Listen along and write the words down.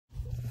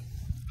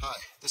Hi,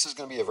 this is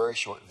going to be a very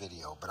short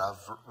video, but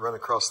I've run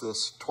across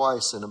this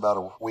twice in about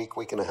a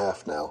week and a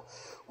half now.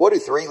 What do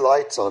 3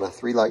 lights on a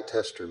 3-light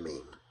tester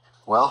mean?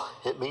 Well,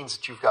 it means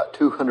that you've got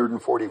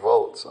 240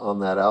 volts on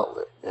that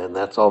outlet, and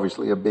that's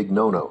obviously a big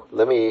no-no.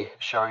 Let me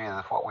show you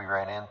what we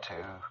ran into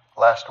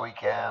last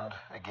week and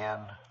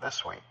again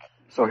this week.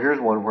 So here's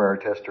one where our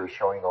tester is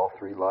showing all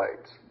 3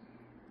 lights.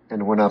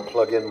 And when I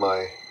plug in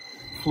my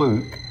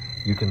fluke,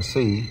 you can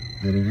see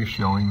that it is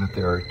showing that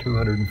there are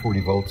 240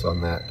 volts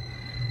on that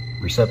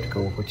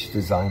receptacle, which is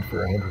designed for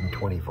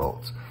 120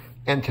 volts.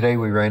 And today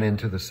we ran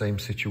into the same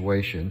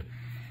situation,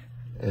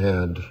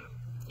 and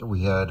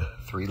we had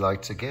 3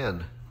 lights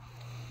again.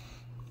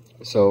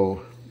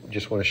 So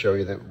just want to show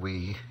you that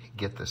we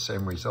get the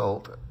same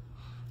result,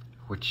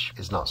 which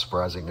is not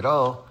surprising at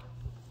all.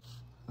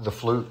 The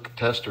fluke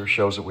tester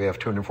shows that we have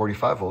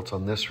 245 volts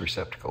on this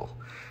receptacle.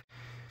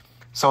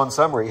 So in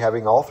summary,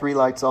 having all 3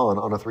 lights on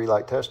a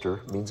 3-light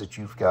tester means that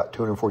you've got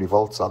 240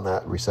 volts on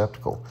that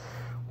receptacle.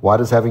 Why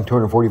does having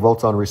 240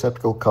 volts on a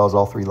receptacle cause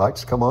all 3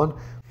 lights to come on?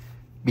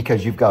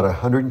 Because you've got a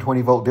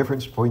 120 volt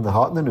difference between the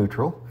hot and the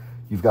neutral.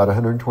 You've got a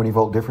 120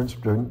 volt difference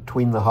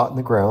between the hot and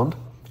the ground.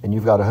 And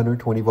you've got a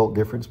 120 volt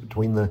difference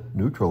between the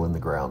neutral and the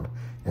ground.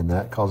 And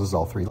that causes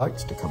all 3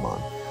 lights to come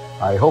on.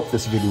 I hope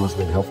this video has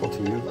been helpful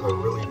to you. I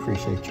really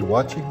appreciate you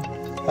watching.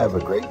 Have a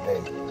great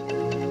day.